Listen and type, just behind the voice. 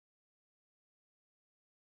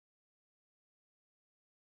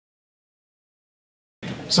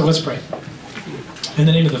So let's pray. In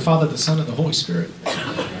the name of the Father, the Son, and the Holy Spirit.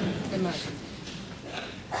 Amen.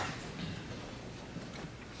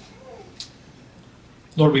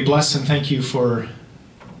 Lord, we bless and thank you for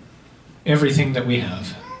everything that we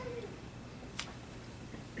have.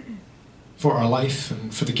 For our life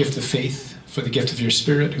and for the gift of faith, for the gift of your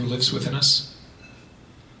Spirit who lives within us,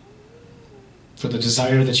 for the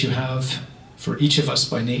desire that you have for each of us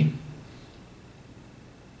by name,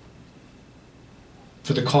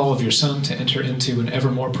 for the call of your Son to enter into an ever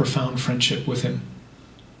more profound friendship with him.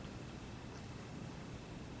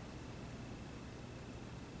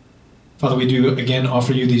 Father, we do again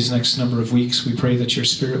offer you these next number of weeks. We pray that your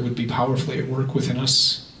Spirit would be powerfully at work within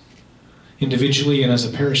us, individually and as a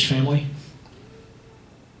parish family.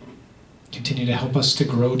 Continue to help us to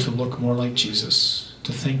grow to look more like Jesus,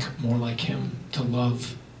 to think more like him, to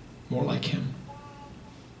love more like him.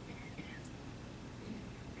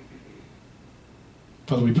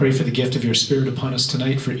 Father, we pray for the gift of your Spirit upon us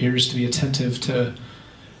tonight, for ears to be attentive to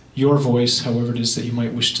your voice, however it is that you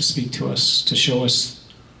might wish to speak to us, to show us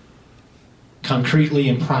concretely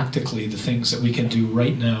and practically the things that we can do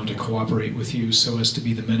right now to cooperate with you so as to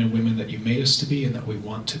be the men and women that you made us to be and that we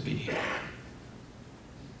want to be.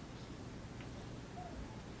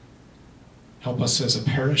 Help us as a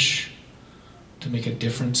parish to make a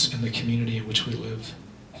difference in the community in which we live.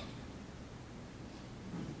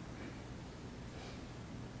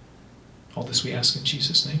 All this we ask in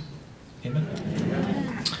Jesus' name. Amen.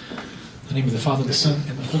 In the name of the Father, the Son,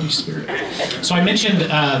 and the Holy Spirit. So I mentioned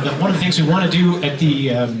that one of the things we want to do at the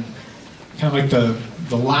kind of like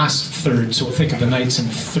the last third, so we'll think of the nights in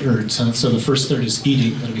thirds. So the first third is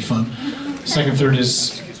eating, that'll be fun. Second third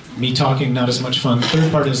is me talking, not as much fun. Third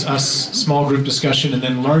part is us, small group discussion, and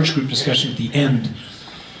then large group discussion at the end.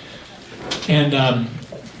 And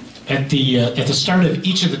at the start of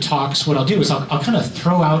each of the talks, what I'll do is I'll kind of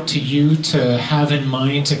throw out to you to have in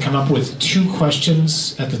mind to come up with 2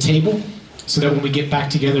 questions at the table, so that when we get back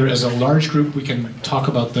together as a large group, we can talk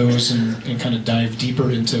about those and kind of dive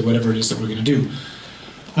deeper into whatever it is that we're going to do.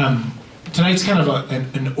 Tonight's kind of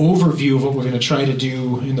an overview of what we're going to try to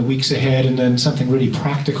do in the weeks ahead, and then something really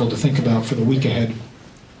practical to think about for the week ahead.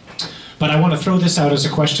 But I want to throw this out as a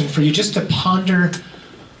question for you just to ponder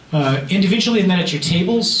individually and then at your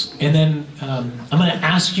tables. And then I'm going to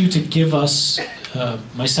ask you to give us,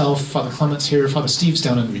 myself, Father Clement's here, Father Steve's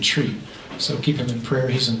down in retreat. So keep him in prayer.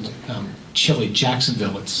 He's in chilly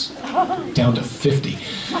Jacksonville. It's down to 50.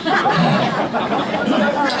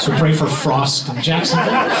 So pray for frost in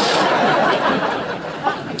Jacksonville.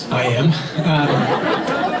 I am.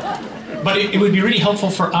 But it would be really helpful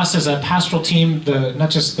for us as a pastoral team, not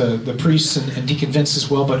just the priests and Deacon Vince as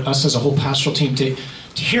well, but us as a whole pastoral team to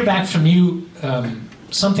hear back from you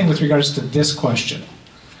something with regards to this question.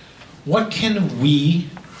 What can we,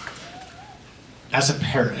 as a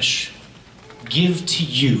parish, give to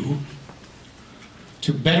you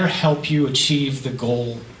to better help you achieve the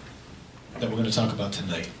goal that we're going to talk about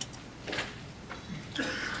tonight?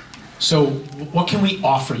 So, what can we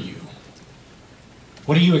offer you?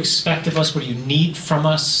 What do you expect of us? What do you need from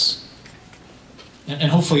us? And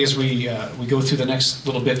hopefully as we go through the next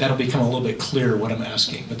little bit, that'll become a little bit clearer what I'm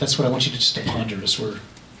asking. But that's what I want you to just to ponder as we're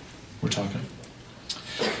talking.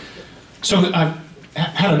 So I've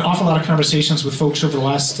had an awful lot of conversations with folks over the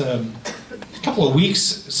last couple of weeks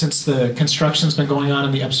since the construction's been going on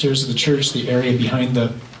in the upstairs of the church, the area behind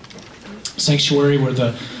the sanctuary where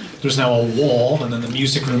there's now a wall, and then the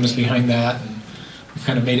music room is behind that. And we've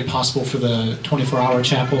kind of made it possible for the 24-hour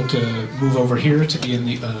chapel to move over here to be in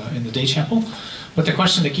the day chapel. But the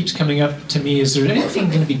question that keeps coming up to me is there anything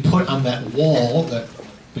going to be put on that wall that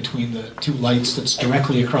between the 2 lights that's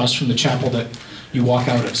directly across from the chapel that you walk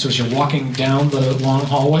out of? So as you're walking down the long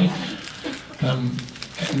hallway, and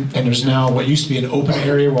there's now what used to be an open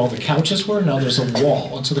area where all the couches were, now there's a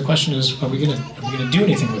wall. And so the question is, are we going to do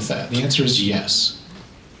anything with that? The answer is yes.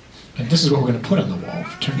 And this is what we're going to put on the wall.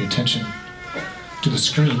 If you turn your attention to the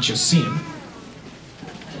screens, you'll see them.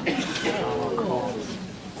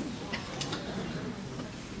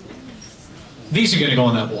 These are going to go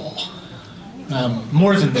on that wall.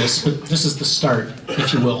 More than this, but this is the start,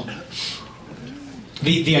 if you will.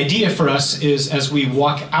 The idea for us is as we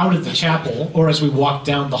walk out of the chapel, or as we walk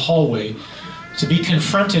down the hallway, to be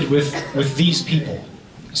confronted with these people.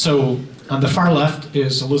 So on the far left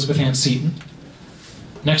is Elizabeth Ann Seton.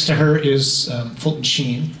 Next to her is Fulton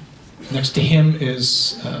Sheen. Next to him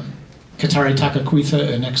is Katari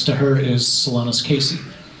Takakwitha, and next to her is Solanas Casey.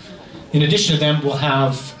 In addition to them, we'll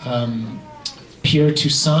have Pierre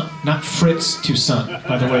Toussaint, not Fritz Toussaint,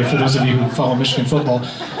 by the way, for those of you who follow Michigan football.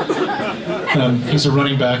 He's a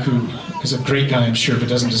running back who is a great guy, I'm sure, but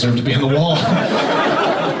doesn't deserve to be on the wall.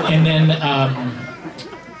 And then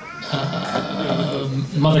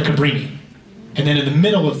Mother Cabrini. And then in the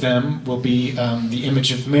middle of them will be the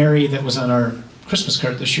image of Mary that was on our Christmas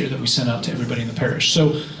card this year that we sent out to everybody in the parish.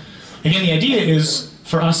 So again, the idea is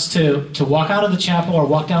for us to walk out of the chapel or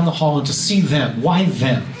walk down the hall and to see them. Why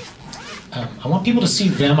them? I want people to see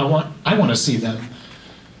them. I want to see them.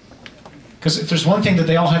 Because if there's one thing that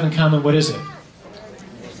they all have in common, what is it?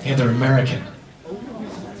 Yeah, they're American.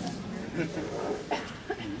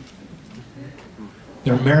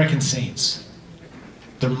 They're American saints.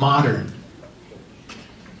 They're modern.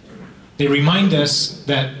 They remind us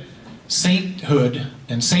that sainthood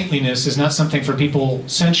and saintliness is not something for people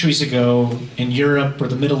centuries ago in Europe or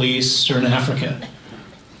the Middle East or in Africa.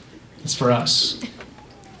 It's for us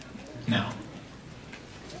now.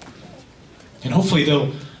 And hopefully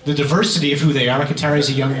the diversity of who they are. Katari is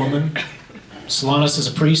a young woman. Solanus is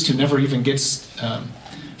a priest who never even gets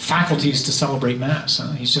faculties to celebrate Mass.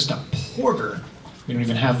 He's just a porter. We don't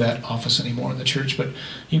even have that office anymore in the church, but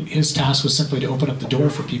his task was simply to open up the door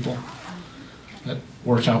for people. That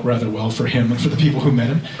worked out rather well for him and for the people who met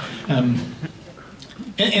him.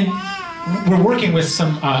 And we're working with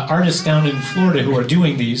some artists down in Florida who are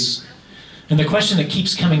doing these, and the question that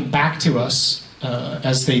keeps coming back to us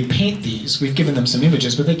as they paint these, we've given them some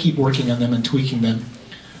images, but they keep working on them and tweaking them.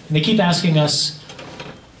 And they keep asking us,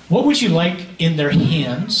 what would you like in their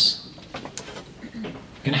hands,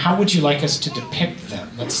 and how would you like us to depict them?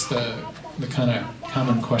 That's the kind of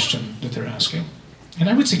common question that they're asking. And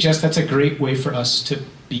I would suggest that's a great way for us to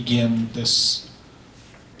begin this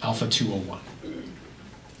Alpha 201.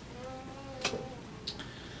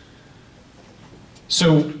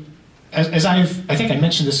 So, as I think I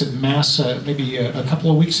mentioned this at Mass maybe a couple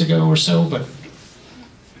of weeks ago or so, but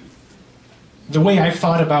the way I've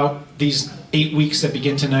thought about these 8 weeks that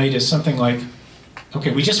begin tonight is something like,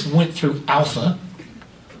 okay, we just went through Alpha.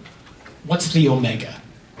 What's the Omega?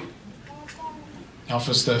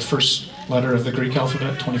 Alpha is the first letter of the Greek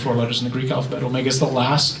alphabet, 24 letters in the Greek alphabet. Omega is the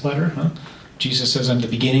last letter. Huh? Jesus says, I'm the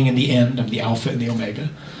beginning and the end. I'm the Alpha and the Omega.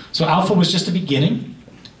 So Alpha was just a beginning.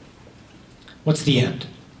 What's the end?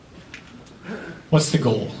 What's the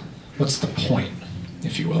goal? What's the point,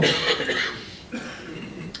 if you will?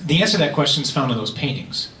 The answer to that question is found in those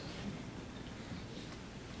paintings.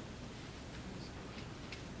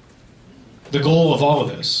 The goal of all of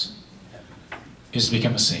this is to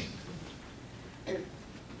become a saint.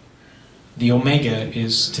 The Omega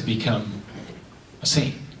is to become a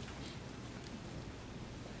saint.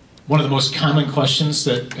 One of the most common questions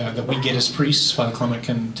that we get as priests, Father Clement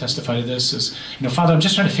can testify to this, is, Father, I'm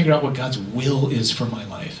just trying to figure out what God's will is for my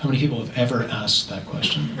life. How many people have ever asked that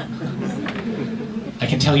question? I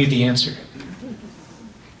can tell you the answer.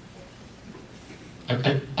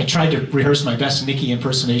 I tried to rehearse my best Nikki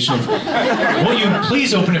impersonation of, will you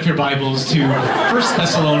please open up your Bibles to 1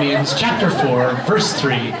 Thessalonians chapter 4, verse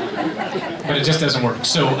 3. But it just doesn't work.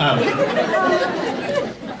 So,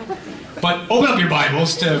 but open up your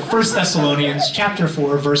Bibles to 1 Thessalonians chapter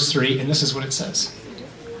 4, verse 3, and this is what it says.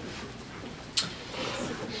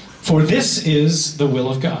 For this is the will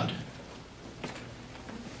of God,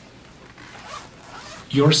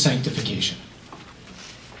 your sanctification,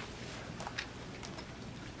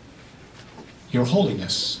 your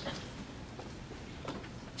holiness,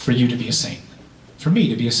 for you to be a saint, for me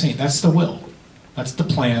to be a saint. That's the will. That's the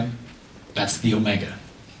plan. That's the Omega.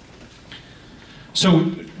 So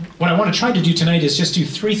what I want to try to do tonight is just do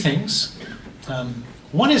three things.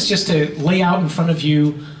 One is just to lay out in front of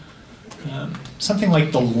you something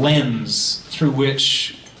like the lens through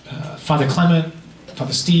which Father Clement,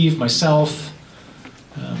 Father Steve, myself,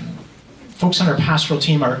 folks on our pastoral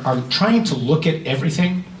team are trying to look at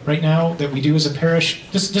everything right now that we do as a parish.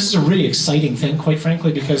 This is a really exciting thing, quite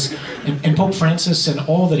frankly, because in Pope Francis and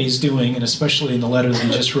all that he's doing, and especially in the letter that he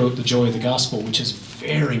just wrote, The Joy of the Gospel, which is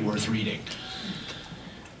very worth reading,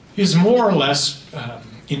 is more or less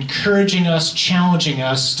encouraging us, challenging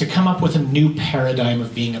us to come up with a new paradigm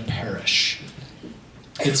of being a parish.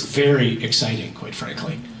 It's very exciting, quite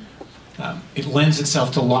frankly. It lends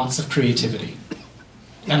itself to lots of creativity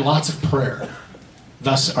and lots of prayer.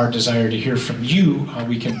 Thus, our desire to hear from you how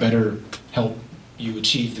we can better help you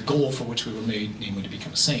achieve the goal for which we were made, namely to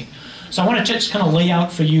become a saint. So I want to just kind of lay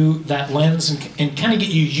out for you that lens and kind of get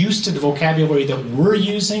you used to the vocabulary that we're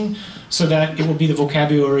using so that it will be the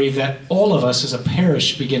vocabulary that all of us as a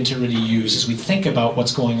parish begin to really use as we think about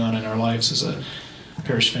what's going on in our lives as a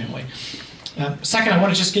parish family. Second, I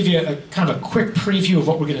want to just give you a kind of a quick preview of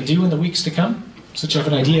what we're going to do in the weeks to come, so that you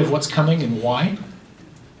have an idea of what's coming and why.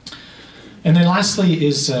 And then lastly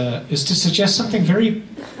is to suggest something very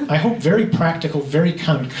I hope, very practical, very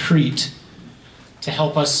concrete to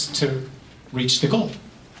help us to reach the goal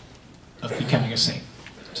of becoming a saint.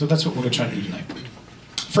 So that's what we're going to try to do tonight.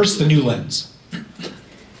 First, the new lens.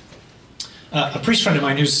 A priest friend of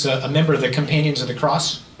mine who's a member of the Companions of the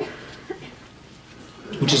Cross,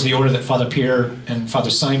 which is the order that Father Pierre and Father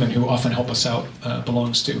Simon, who often help us out,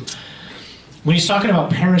 belongs to. When he's talking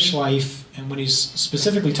about parish life, and when he's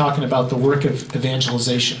specifically talking about the work of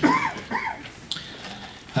evangelization,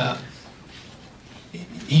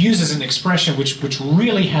 he uses an expression which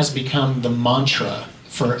really has become the mantra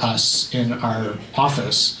for us in our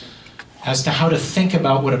office as to how to think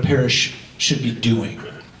about what a parish should be doing.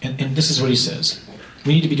 And this is what he says.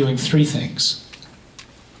 We need to be doing three things.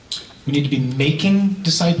 We need to be making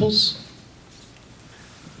disciples,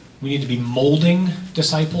 we need to be molding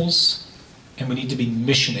disciples, and we need to be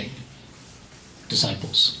missioning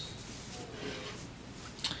disciples.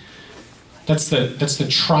 That's the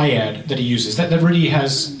triad that he uses. That really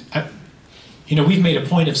has, we've made a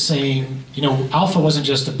point of saying, Alpha wasn't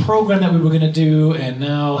just a program that we were going to do, and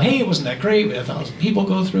now, hey, it wasn't that great, we had 1,000 people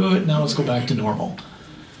go through it, now let's go back to normal.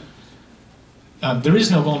 There is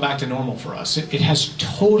no going back to normal for us. It has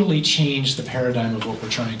totally changed the paradigm of what we're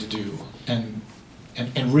trying to do, and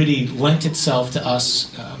really lent itself to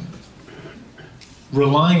us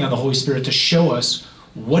relying on the Holy Spirit to show us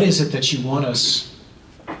what is it that you want us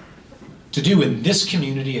to do in this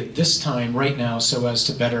community at this time right now so as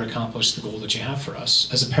to better accomplish the goal that you have for us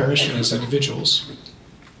as a parish and as individuals.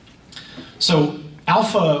 So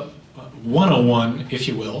Alpha 101, if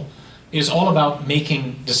you will, is all about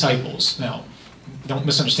making disciples. Now, don't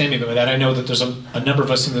misunderstand me by that. I know that there's a number of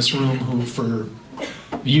us in this room who for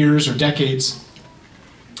years or decades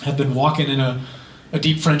have been walking in a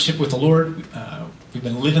deep friendship with the Lord. We've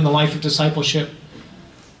been living the life of discipleship.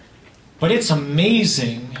 But it's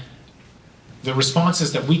amazing the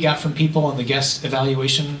responses that we got from people on the guest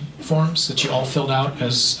evaluation forms that you all filled out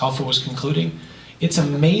as Alpha was concluding. It's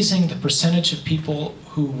amazing the percentage of people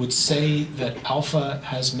who would say that Alpha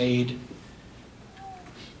has made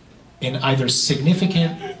an either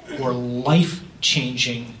significant or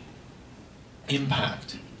life-changing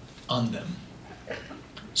impact on them.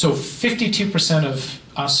 So 52% of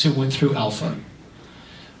us who went through Alpha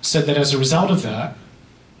said that as a result of that,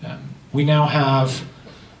 we now have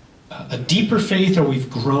a deeper faith, or we've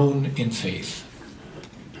grown in faith.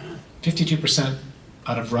 52%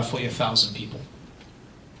 out of roughly 1,000 people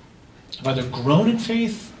have either grown in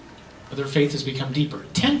faith or their faith has become deeper.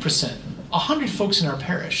 10%, 100 folks in our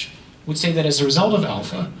parish, would say that as a result of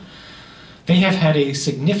Alpha, they have had a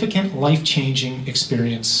significant life-changing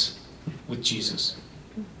experience with Jesus.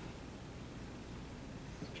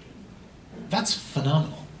 That's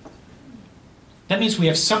phenomenal. That means we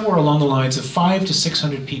have somewhere along the lines of 500 to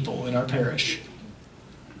 600 people in our parish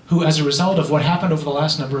who, as a result of what happened over the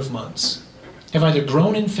last number of months, have either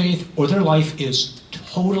grown in faith or their life is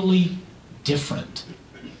totally different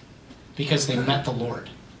because they met the Lord.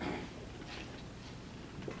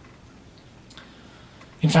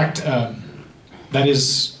 In fact, that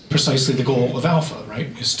is precisely the goal of Alpha, right?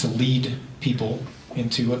 Is to lead people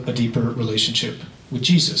into a deeper relationship with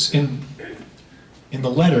Jesus. In the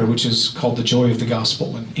letter, which is called The Joy of the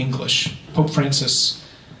Gospel in English, Pope Francis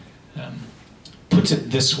puts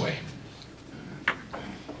it this way.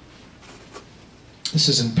 This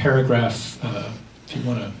is in paragraph, if you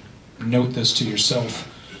want to note this to yourself,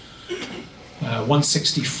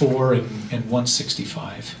 164 and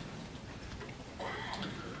 165.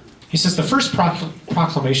 He says, the first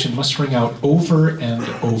proclamation must ring out over and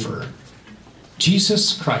over.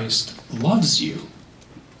 Jesus Christ loves you.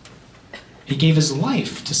 He gave his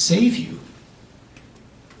life to save you.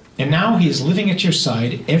 And now he is living at your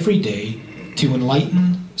side every day to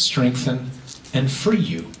enlighten, strengthen, and free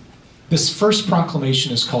you. This first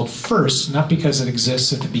proclamation is called first, not because it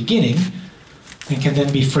exists at the beginning and can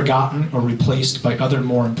then be forgotten or replaced by other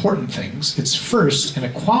more important things. It's first in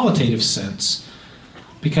a qualitative sense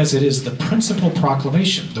because it is the principal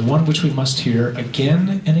proclamation, the one which we must hear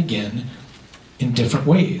again and again in different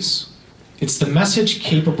ways. It's the message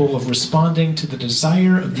capable of responding to the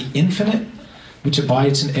desire of the infinite which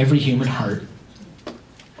abides in every human heart.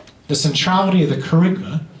 The centrality of the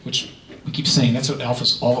kerygma, which we keep saying that's what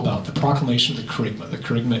Alpha's all about, the proclamation of the kerygma. The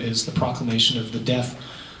kerygma is the proclamation of the death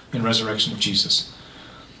and resurrection of Jesus.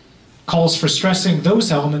 Calls for stressing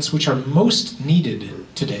those elements which are most needed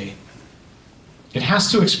today. It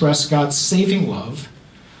has to express God's saving love,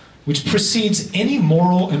 which precedes any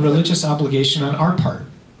moral and religious obligation on our part.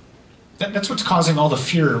 That's what's causing all the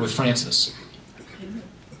furor with Francis.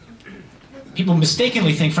 People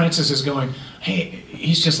mistakenly think Francis is going, hey,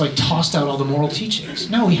 he's just like tossed out all the moral teachings.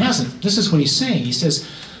 No, he hasn't. This is what he's saying. He says,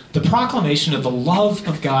 the proclamation of the love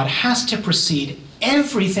of God has to precede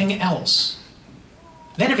everything else.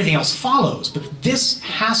 Then everything else follows, but this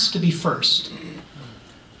has to be first.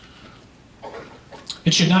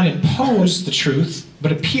 It should not impose the truth,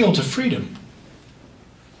 but appeal to freedom.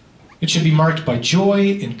 It should be marked by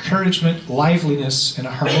joy, encouragement, liveliness, and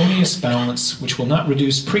a harmonious balance which will not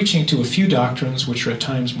reduce preaching to a few doctrines which are at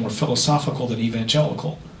times more philosophical than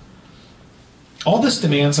evangelical. All this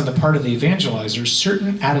demands on the part of the evangelizer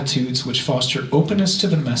certain attitudes which foster openness to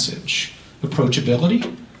the message,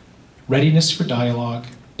 approachability, readiness for dialogue,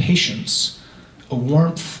 patience, a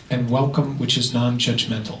warmth and welcome which is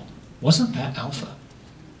non-judgmental. Wasn't that Alpha?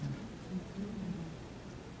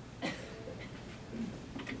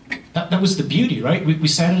 That was the beauty, right? We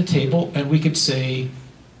sat at a table and we could say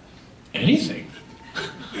anything.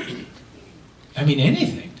 I mean,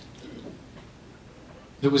 anything.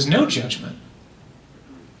 There was no judgment.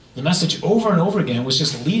 The message over and over again was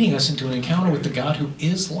just leading us into an encounter with the God who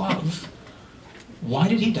is love. Why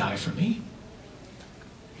did he die for me?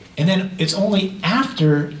 And then it's only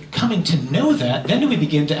after coming to know that, then do we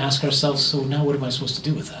begin to ask ourselves, so now what am I supposed to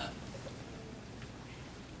do with that?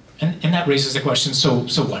 And that raises the question, so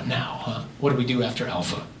what now? Huh? What do we do after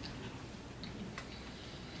Alpha?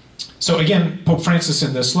 So again, Pope Francis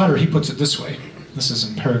in this letter, he puts it this way. This is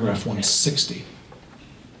in paragraph 160.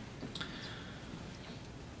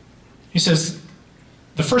 He says,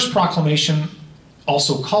 the first proclamation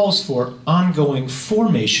also calls for ongoing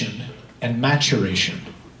formation and maturation.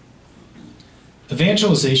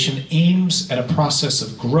 Evangelization aims at a process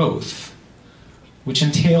of growth which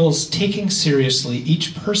entails taking seriously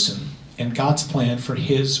each person and God's plan for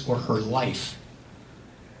his or her life.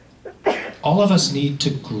 All of us need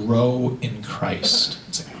to grow in Christ.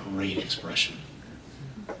 It's a great expression.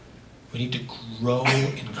 We need to grow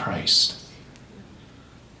in Christ.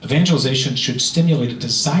 Evangelization should stimulate a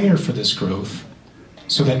desire for this growth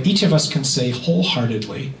so that each of us can say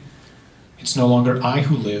wholeheartedly, it's no longer I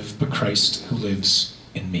who live, but Christ who lives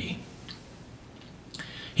in me.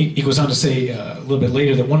 He goes on to say a little bit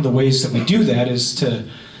later that one of the ways that we do that is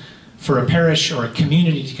for a parish or a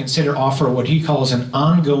community to consider offer what he calls an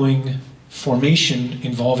ongoing formation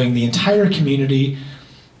involving the entire community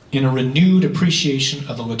in a renewed appreciation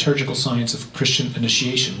of the liturgical science of Christian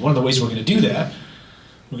initiation. One of the ways we're going to do that,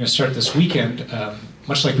 we're going to start this weekend,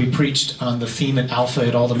 much like we preached on the theme at Alpha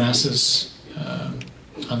at all the Masses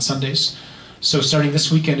on Sundays. So starting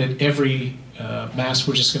this weekend at every Mass,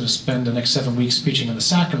 we're just going to spend the next 7 weeks preaching on the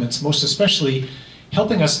sacraments, most especially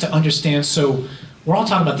helping us to understand. So we're all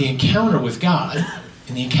talking about the encounter with God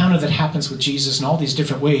and the encounter that happens with Jesus in all these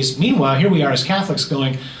different ways. Meanwhile, here we are as Catholics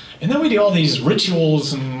going, and then we do all these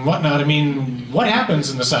rituals and whatnot. I mean, what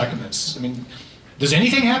happens in the sacraments? I mean, does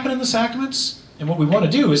anything happen in the sacraments? And what we want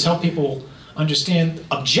to do is help people understand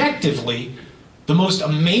objectively the most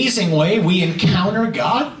amazing way we encounter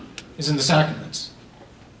God is in the sacraments.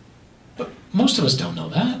 But most of us don't know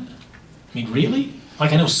that. I mean, really?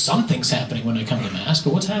 Like, I know something's happening when I come to Mass,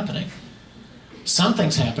 but what's happening?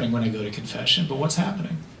 Something's happening when I go to confession, but what's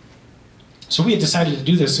happening? So we had decided to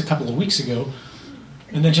do this a couple of weeks ago,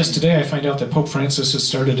 and then just today I find out that Pope Francis has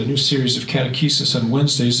started a new series of catechesis on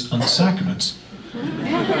Wednesdays on the sacraments.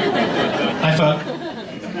 I thought,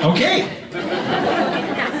 okay,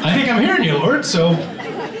 I think I'm hearing you, Lord, so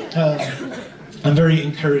I'm very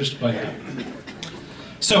encouraged by that.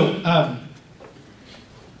 So,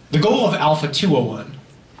 the goal of Alpha 201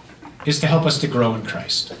 is to help us to grow in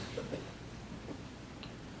Christ.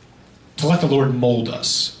 To let the Lord mold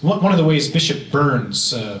us. One of the ways Bishop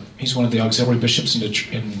Burns, he's one of the auxiliary bishops in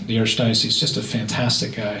the Archdiocese, just a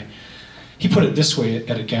fantastic guy. He put it this way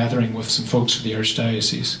at a gathering with some folks for the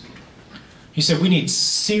Archdiocese. He said, we need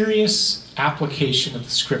serious application of the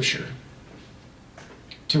Scripture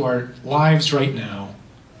to our lives right now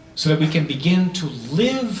so that we can begin to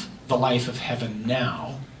live the life of heaven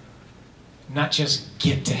now, not just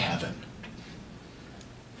get to heaven.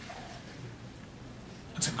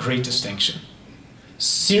 That's a great distinction.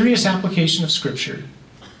 Serious application of Scripture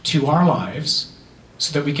to our lives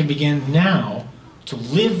so that we can begin now to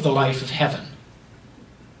live the life of heaven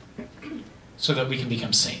so that we can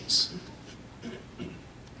become saints,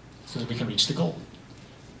 so that we can reach the goal.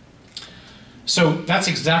 So that's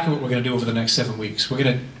exactly what we're going to do over the next 7 weeks. We're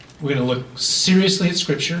going to look seriously at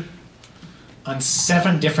Scripture on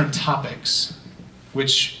 7 different topics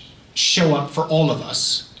which show up for all of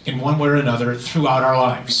us in one way or another throughout our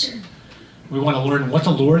lives. We want to learn what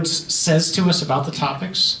the Lord says to us about the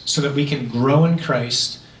topics so that we can grow in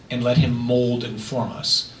Christ and let him mold and form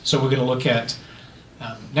us. So we're going to look at,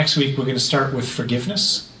 next week we're going to start with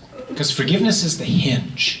forgiveness, because forgiveness is the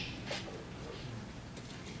hinge.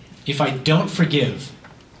 If I don't forgive,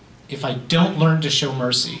 if I don't learn to show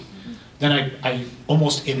mercy, then I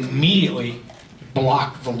almost immediately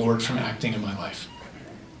block the Lord from acting in my life.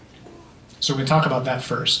 So we're going to talk about that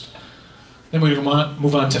first. Then we're going to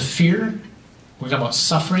move on to fear. We're going to talk about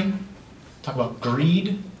suffering, talk about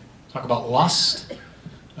greed, talk about lust,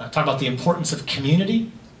 talk about the importance of community.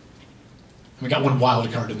 And we got one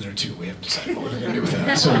wild card in there too. We haven't decided what we're going to do with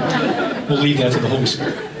that. So we'll leave that to the Holy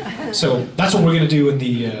Spirit. So that's what we're going to do in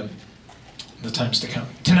the times to come.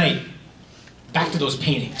 Tonight, back to those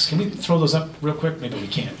paintings. Can we throw those up real quick? Maybe we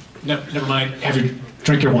can't. No, never mind.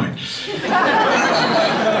 Drink your wine.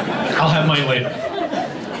 I'll have mine later.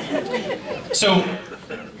 So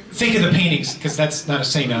think of the paintings, because that's not a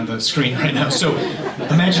saying on the screen right now. So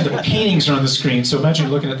imagine the paintings are on the screen. So imagine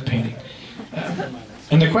you're looking at the painting.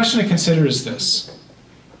 And the question to consider is this.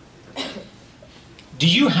 Do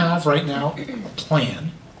you have right now a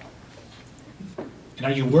plan? And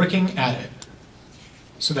are you working at it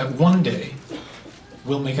so that one day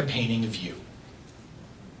we'll make a painting of you?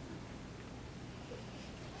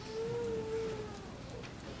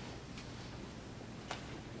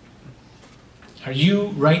 Are you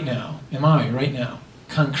right now, am I right now,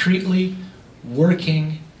 concretely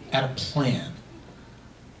working at a plan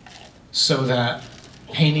so that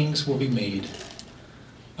paintings will be made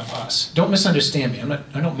of us? Don't misunderstand me.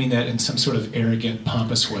 I don't mean that in some sort of arrogant,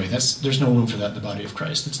 pompous way. There's no room for that in the body of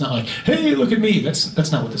Christ. It's not like, hey, look at me.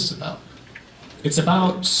 That's not what this is about. It's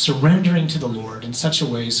about surrendering to the Lord in such a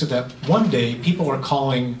way so that one day people are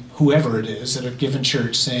calling whoever it is at a given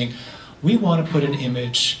church saying, we want to put an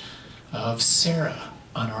image of Sarah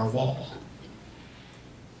on our wall.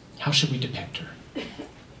 How should we depict her?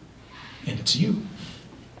 And it's you.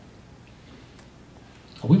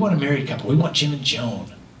 We want a married couple. We want Jim and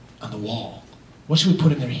Joan on the wall. What should we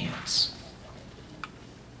put in their hands?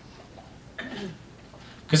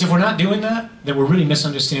 Because if we're not doing that, then we're really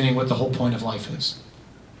misunderstanding what the whole point of life is.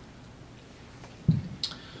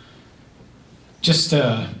 Just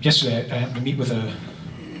yesterday, I happened to meet with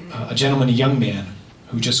a gentleman, a young man,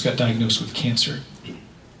 who just got diagnosed with cancer.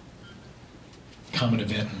 Common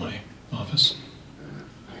event in my office.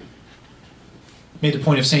 Made the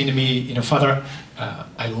point of saying to me, you know, Father,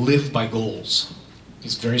 I live by goals.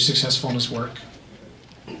 He's very successful in his work.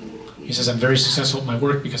 He says, I'm very successful at my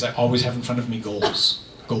work because I always have in front of me goals.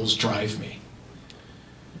 Goals drive me.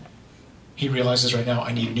 He realizes right now,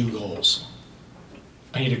 I need new goals.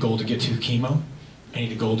 I need a goal to get through chemo. I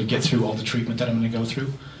need a goal to get through all the treatment that I'm going to go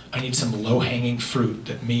through. I need some low-hanging fruit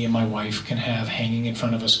that me and my wife can have hanging in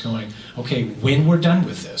front of us going, okay, when we're done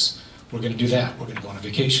with this, we're going to do that. We're going to go on a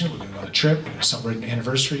vacation. We're going to go on a trip. We're going to celebrate an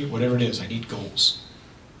anniversary, whatever it is. I need goals.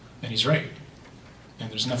 And he's right.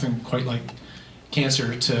 And there's nothing quite like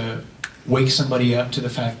cancer to wake somebody up to the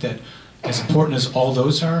fact that as important as all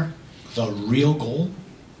those are, the real goal,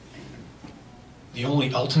 the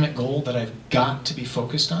only ultimate goal that I've got to be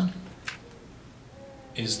focused on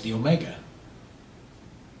is the omega,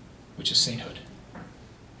 which is sainthood.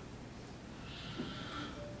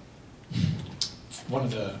 One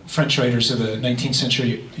of the French writers of the 19th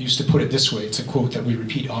century used to put it this way. It's a quote that we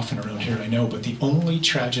repeat often around here, I know, but the only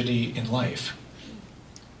tragedy in life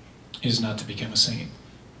is not to become a saint.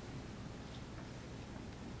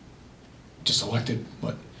 Just elected,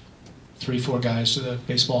 3-4 guys to the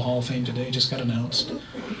Baseball Hall of Fame today, just got announced.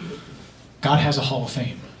 God has a Hall of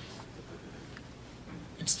Fame.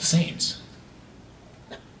 It's the saints.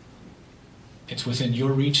 It's within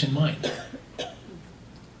your reach and mine.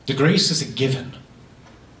 The grace is a given.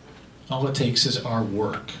 All it takes is our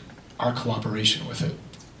work, our cooperation with it.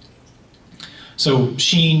 So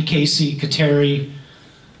Sheen, Casey, Kateri,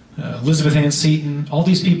 Elizabeth Ann Seton, all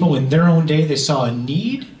these people in their own day, they saw a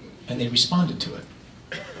need and they responded to it.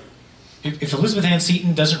 If Elizabeth Ann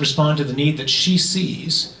Seton doesn't respond to the need that she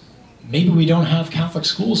sees, maybe we don't have Catholic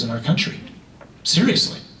schools in our country.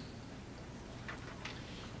 Seriously.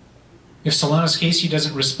 If Solanus Casey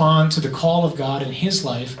doesn't respond to the call of God in his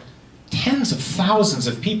life, tens of thousands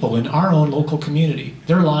of people in our own local community,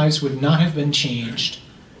 their lives would not have been changed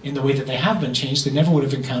in the way that they have been changed. They never would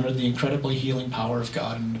have encountered the incredibly healing power of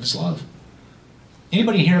God and of his love.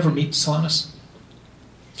 Anybody here ever meet Solanus?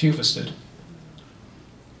 A few of us did.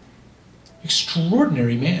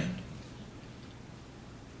 Extraordinary man.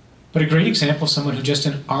 But a great example of someone who just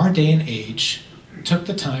in our day and age took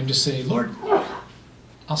the time to say, Lord,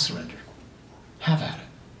 I'll surrender. Have at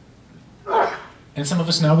it. And some of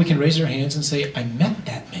us now, we can raise our hands and say, I met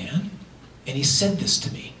that man, and he said this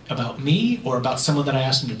to me. about me or about someone that I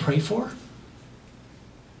asked him to pray for.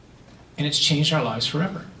 And it's changed our lives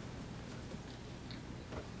forever.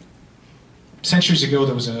 Centuries ago,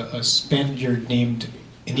 there was a Spaniard named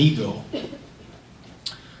Inigo.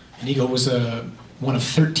 Inigo was one of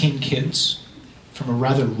 13 kids from a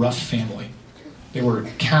rather rough family. They were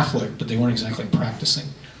Catholic, but they weren't exactly practicing.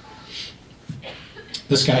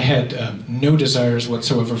 This guy had no desires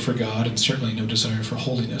whatsoever for God, and certainly no desire for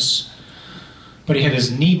holiness. But he had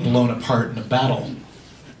his knee blown apart in a battle,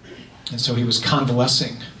 and so he was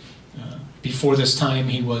convalescing. Before this time,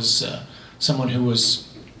 he was someone who was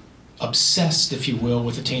obsessed, if you will,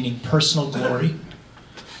 with attaining personal glory.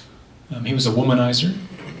 He was a womanizer,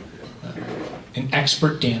 an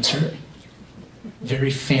expert dancer, very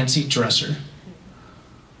fancy dresser.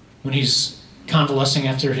 When he's convalescing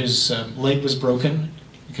after his leg was broken,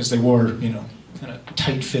 because they wore, kind of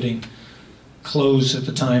tight-fitting clothes at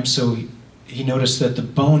the time, so he noticed that the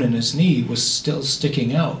bone in his knee was still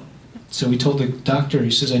sticking out. So he told the doctor,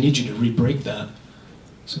 he says, I need you to re-break that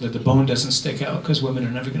so that the bone doesn't stick out, because women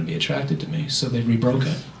are never going to be attracted to me. So they re-broke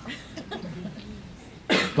it.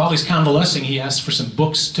 While he's convalescing, he asked for some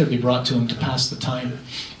books to be brought to him to pass the time.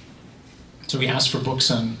 So he asked for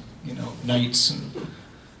books on, knights and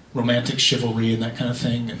romantic chivalry and that kind of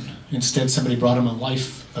thing. And instead, somebody brought him a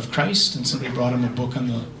life of Christ, and somebody brought him a book on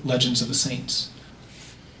the legends of the saints.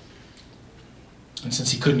 And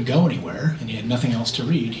since he couldn't go anywhere and he had nothing else to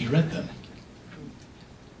read, he read them.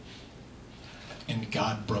 And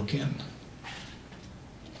God broke in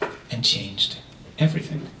and changed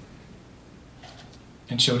everything.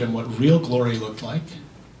 And showed him what real glory looked like,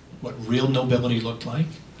 what real nobility looked like,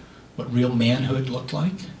 what real manhood looked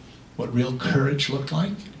like, what real courage looked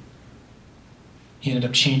like. He ended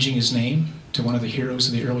up changing his name to one of the heroes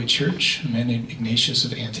of the early church, a man named Ignatius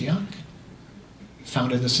of Antioch.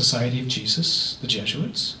 Founded the Society of Jesus, the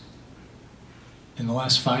Jesuits. In the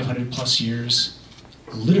last 500 plus years,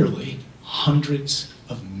 literally hundreds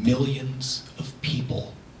of millions of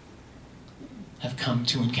people have come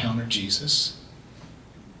to encounter Jesus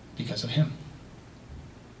because of him.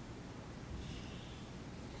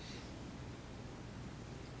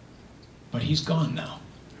 But he's gone now.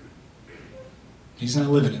 He's not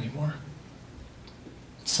living anymore.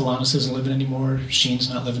 Solanus isn't living anymore. Sheen's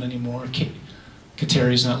not living anymore.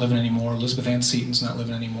 Kateri's not living anymore. Elizabeth Ann Seton's not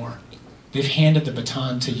living anymore. They've handed the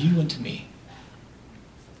baton to you and to me.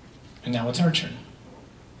 And now it's our turn.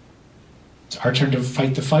 It's our turn to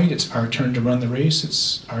fight the fight. It's our turn to run the race.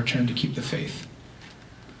 It's our turn to keep the faith.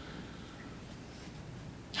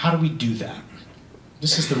 How do we do that?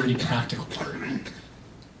 This is the really practical part.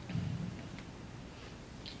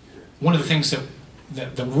 One of the things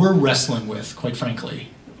that we're wrestling with, quite frankly,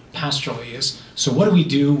 pastorally, is, so what do we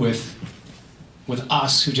do with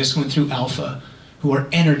us who just went through Alpha, who are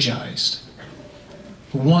energized,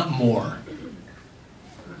 who want more?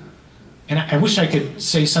 And I wish I could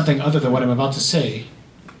say something other than what I'm about to say,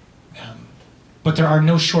 but there are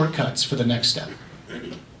no shortcuts for the next step.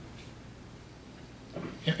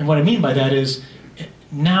 And what I mean by that is,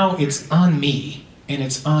 now it's on me and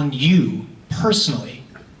it's on you personally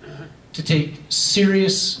to take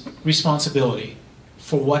serious responsibility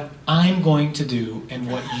for what I'm going to do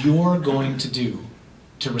and what you're going to do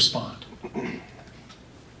to respond.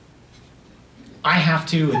 I have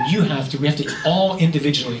to, and you have to, we have to all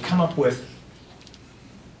individually come up with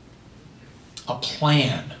a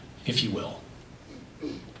plan, if you will,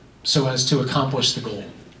 so as to accomplish the goal.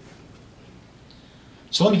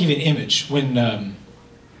 So let me give you an image. When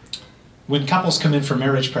couples come in for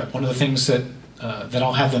marriage prep, one of the things that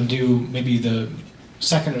I'll have them do, maybe the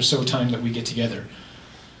second or so time that we get together,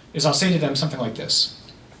 is I'll say to them something like this.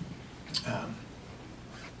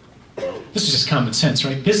 This is just common sense,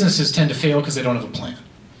 right? Businesses tend to fail because they don't have a plan.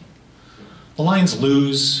 The Lions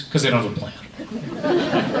lose because they don't have a plan.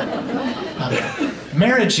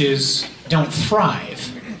 Marriages don't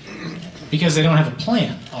thrive because they don't have a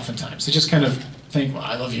plan, oftentimes. They just kind of think, well,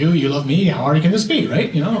 I love you, you love me, how hard can this be,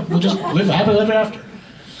 right? We'll just live happily ever after.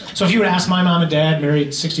 So if you were to ask my mom and dad,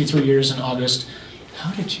 married 63 years in August,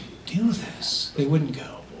 how did you do this? They wouldn't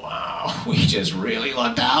go, wow, we just really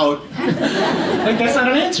lucked out. Like, that's not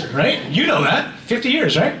an answer, right? You know that. 50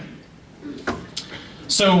 years, right?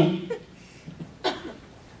 So,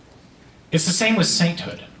 it's the same with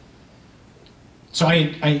sainthood. So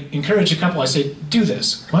I encourage a couple, I say, do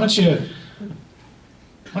this. Why don't you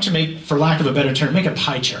make, for lack of a better term, make a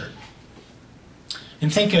pie chart.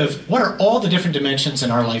 And think of what are all the different dimensions in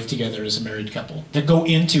our life together as a married couple that go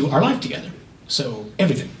into our life together. So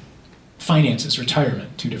everything. Finances,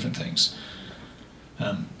 retirement, two different things.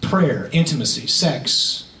 Prayer, intimacy,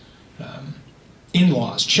 sex,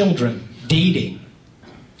 in-laws, children, dating,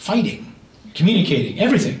 fighting, communicating,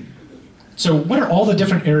 everything. So what are all the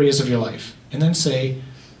different areas of your life? And then say,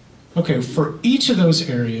 okay, for each of those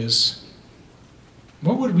areas,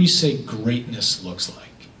 what would we say greatness looks like?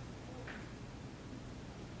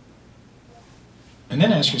 And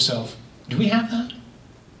then ask yourself, do we have that?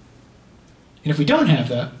 And if we don't have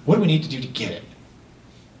that, what do we need to do to get it?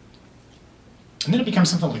 And then it becomes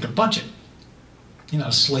something like a budget. You're not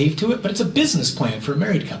a slave to it, but it's a business plan for a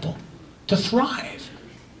married couple to thrive.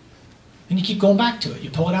 And you keep going back to it. You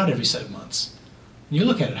pull it out every 7 months. And you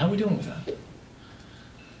look at it. How are we doing with that?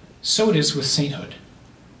 So it is with sainthood.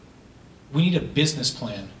 We need a business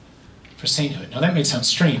plan for sainthood. Now that may sound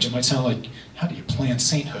strange. It might sound like, how do you plan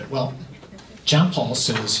sainthood? Well, John Paul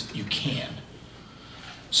says you can.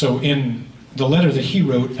 So in the letter that he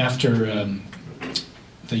wrote after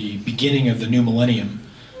the beginning of the new millennium,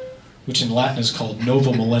 which in Latin is called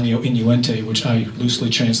Novo Millennio Innuente, which I loosely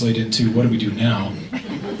translate into, what do we do now?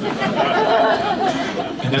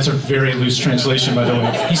 And that's a very loose translation, by the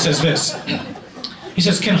way. He says this. He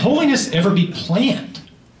says, can holiness ever be planned?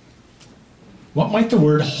 What might the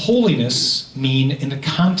word holiness mean in the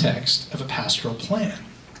context of a pastoral plan?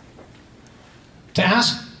 To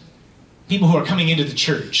ask people who are coming into the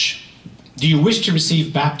church, do you wish to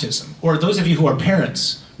receive baptism? Or those of you who are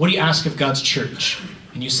parents, what do you ask of God's church?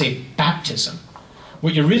 And you say baptism.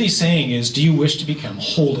 What you're really saying is, do you wish to become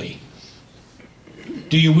holy?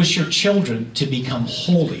 Do you wish your children to become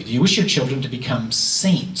holy? Do you wish your children to become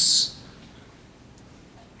saints?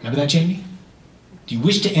 Remember that, Jamie? Do you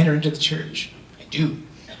wish to enter into the church? I do.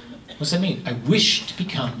 What's that mean? I wish to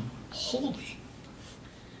become holy.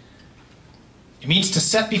 It means to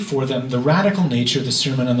set before them the radical nature of the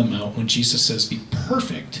Sermon on the Mount when Jesus says, be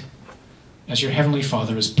perfect as your heavenly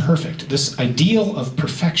Father is perfect. This ideal of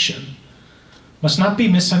perfection must not be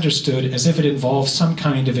misunderstood as if it involves some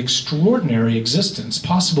kind of extraordinary existence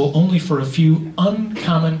possible only for a few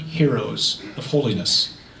uncommon heroes of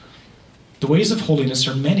holiness. The ways of holiness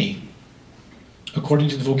are many, according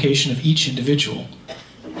to the vocation of each individual.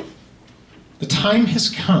 The time has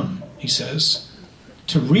come, he says,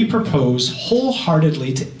 to repropose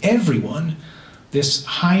wholeheartedly to everyone this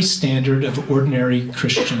high standard of ordinary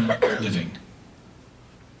Christian living.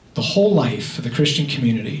 The whole life of the Christian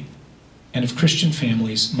community and of Christian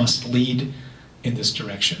families must lead in this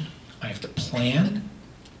direction. I have to plan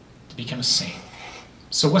to become a saint.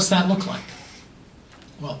 So what's that look like?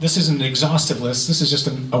 Well, this isn't an exhaustive list. This is just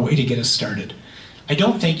a way to get us started. I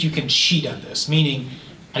don't think you can cheat on this, meaning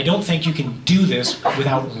I don't think you can do this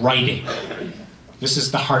without writing. This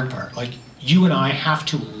is the hard part. Like, you and I have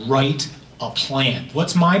to write a plan.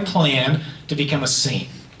 What's my plan to become a saint?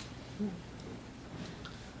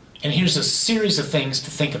 And here's a series of things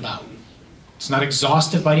to think about. It's not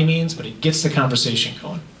exhaustive by any means, but it gets the conversation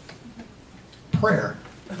going. Prayer.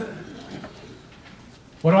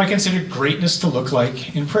 What do I consider greatness to look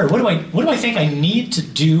like in prayer? What do I think I need to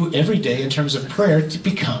do every day in terms of prayer to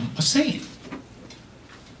become a saint?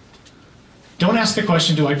 Don't ask the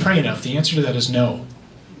question, do I pray enough? The answer to that is no.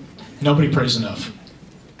 Nobody prays enough.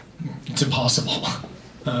 It's impossible.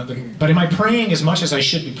 But am I praying as much as I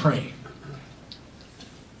should be praying?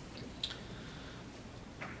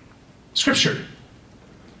 Scripture.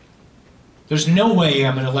 There's no way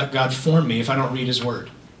I'm going to let God form me if I don't read His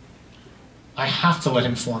Word. I have to let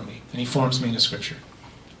Him form me, and He forms me in the Scripture.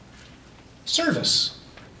 Service.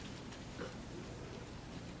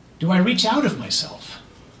 Do I reach out of myself?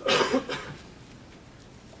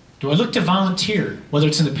 Do I look to volunteer, whether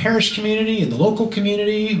it's in the parish community, in the local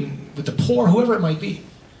community, with the poor, whoever it might be?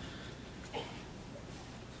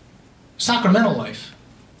 Sacramental life.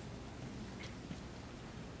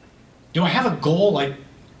 Do I have a goal? Like,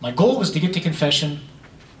 my goal was to get to confession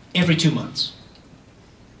every 2 months.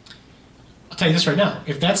 I'll tell you this right now.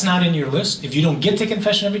 If that's not in your list, if you don't get to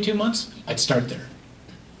confession every 2 months, I'd start there.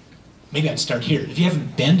 Maybe I'd start here. If you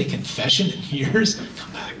haven't been to confession in years,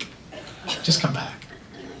 come back. Just come back.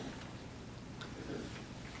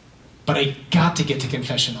 But I got to get to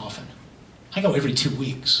confession often. I go every 2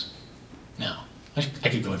 weeks now. I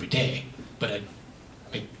could go every day, but I'd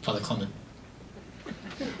make Father Clement.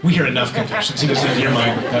 We hear enough confessions. He doesn't hear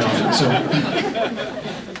mine that often.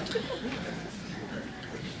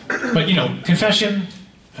 So, but you know, confession.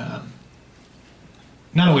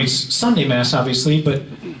 Not always Sunday Mass, obviously, but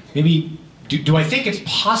maybe do I think it's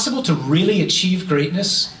possible to really achieve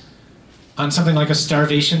greatness on something like a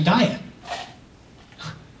starvation diet,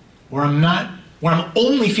 where I'm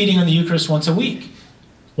only feeding on the Eucharist once a week?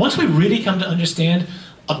 Once we really come to understand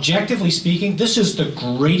objectively speaking, this is the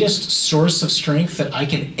greatest source of strength that I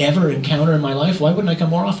can ever encounter in my life. Why wouldn't I come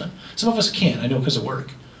more often? Some of us can't, I know, because of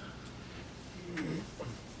work.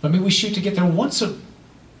 But maybe we shoot to get there once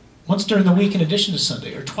during the week in addition to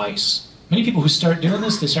Sunday, or twice. Many people who start doing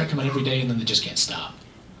this, they start coming every day and then they just can't stop.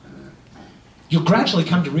 You'll gradually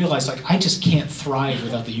come to realize, like, I just can't thrive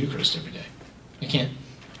without the Eucharist every day.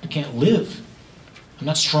 I can't live. I'm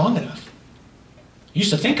not strong enough. I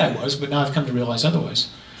used to think I was, but now I've come to realize otherwise.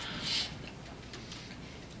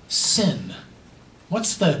 Sin.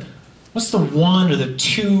 What's the one or the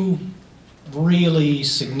two really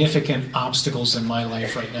significant obstacles in my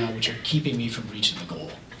life right now which are keeping me from reaching the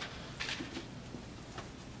goal?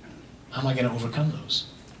 How am I going to overcome those?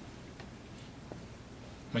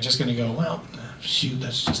 Am I just going to go, well, shoot,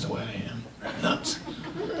 that's just the way I am. Nuts.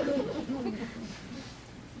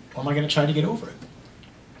 Or am I going to try to get over it?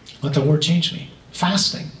 Let the Word change me.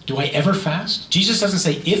 Fasting. Do I ever fast? Jesus doesn't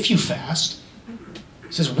say if you fast.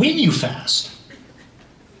 He says when you fast.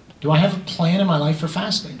 Do I have a plan in my life for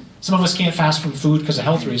fasting? Some of us can't fast from food because of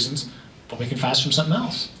health reasons, but we can fast from something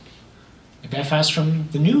else. Maybe I fast from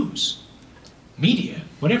the news, media,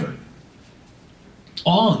 whatever.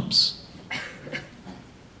 Alms.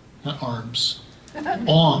 Not arms.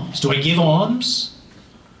 Alms. Do I give alms?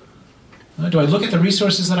 Do I look at the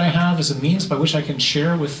resources that I have as a means by which I can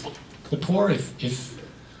share with the poor? If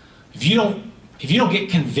you don't get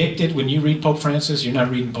convicted when you read Pope Francis, you're not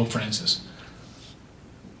reading Pope Francis.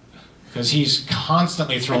 Because he's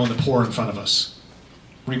constantly throwing the poor in front of us,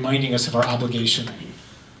 reminding us of our obligation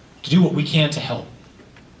to do what we can to help.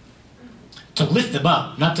 To lift them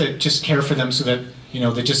up, not to just care for them so that,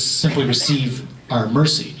 they just simply receive our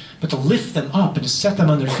mercy, but to lift them up and to set them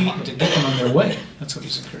on their feet and to get them on their way. That's what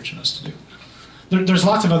he's encouraging us to do. There's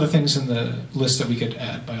lots of other things in the list that we could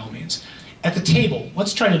add, by all means. At the table,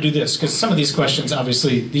 let's try to do this, because some of these questions,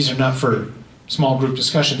 obviously, these are not for small group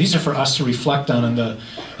discussion. These are for us to reflect on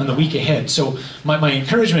the week ahead. So my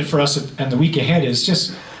encouragement for us in the week ahead is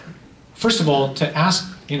just, first of all, to ask,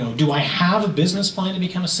 do I have a business plan to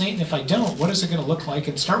become a saint? And if I don't, what is it going to look like?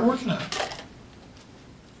 And start working on it.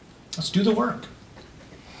 Let's do the work.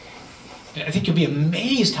 I think you'll be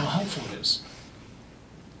amazed how helpful it is.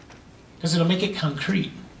 Because it'll make it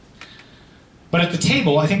concrete. But at the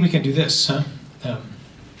table, I think we can do this. It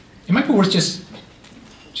might be worth just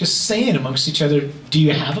saying amongst each other, do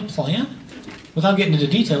you have a plan? Without getting into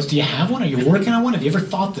details, do you have one? Are you working on one? Have you ever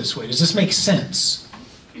thought this way? Does this make sense?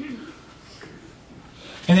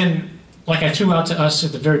 And then, like I threw out to us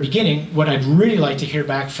at the very beginning, what I'd really like to hear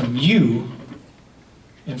back from you,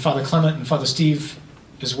 and Father Clement and Father Steve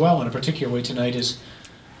as well in a particular way tonight, is,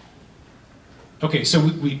 okay, so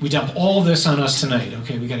we dump all this on us tonight.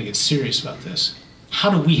 Okay, we got to get serious about this.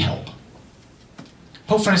 How do we help?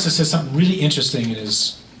 Pope Francis says something really interesting in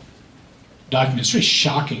his document. It's really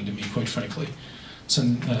shocking to me, quite frankly. It's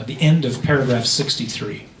in the end of paragraph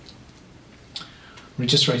 63, where he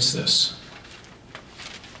just writes this.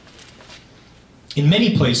 In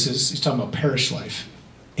many places, he's talking about parish life,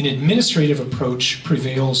 an administrative approach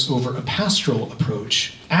prevails over a pastoral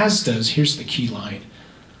approach, as does, here's the key line,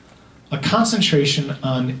 a concentration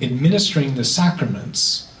on administering the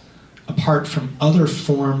sacraments apart from other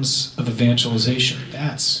forms of evangelization.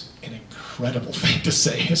 That's an incredible thing to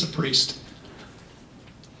say as a priest.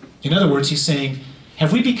 In other words, he's saying,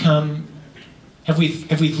 have we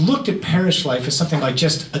looked at parish life as something like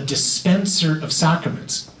just a dispenser of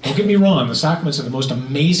sacraments? Don't get me wrong, the sacraments are the most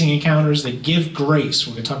amazing encounters. They give grace.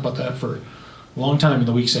 We're going to talk about that for a long time in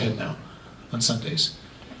the weeks ahead now, on Sundays.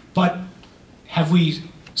 But have we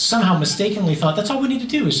somehow mistakenly thought that's all we need to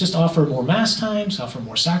do is just offer more Mass times, offer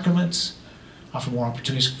more sacraments, offer more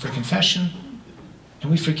opportunities for confession, and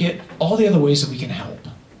we forget all the other ways that we can help.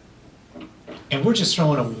 And we're just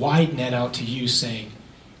throwing a wide net out to you saying,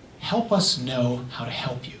 help us know how to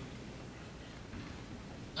help you.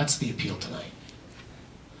 That's the appeal tonight.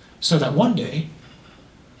 So that one day,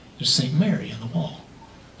 there's St. Mary on the wall.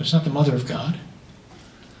 But it's not the Mother of God.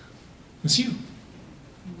 It's you.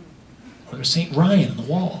 Or there's St. Ryan on the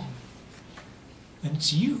wall. And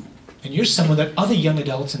it's you. And you're someone that other young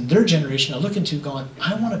adults in their generation are looking to going,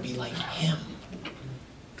 I want to be like him.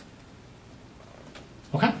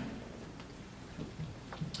 Okay?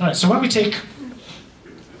 All right, so why don't we take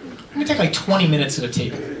like 20 minutes at a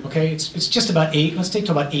table, okay? It's just about 8. Let's take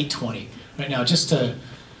to about 8:20 right now, just to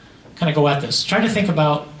kind of go at this. Try to think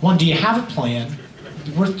about, one, do you have a plan?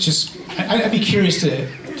 I'd be curious to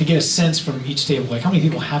get a sense from each table, like how many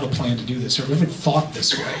people have a plan to do this, or have ever thought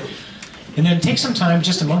this way? And then take some time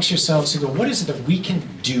just amongst yourselves to go, what is it that we can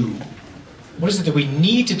do? What is it that we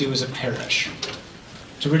need to do as a parish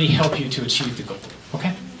to really help you to achieve the goal,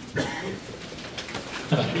 okay?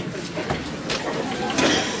 How about it?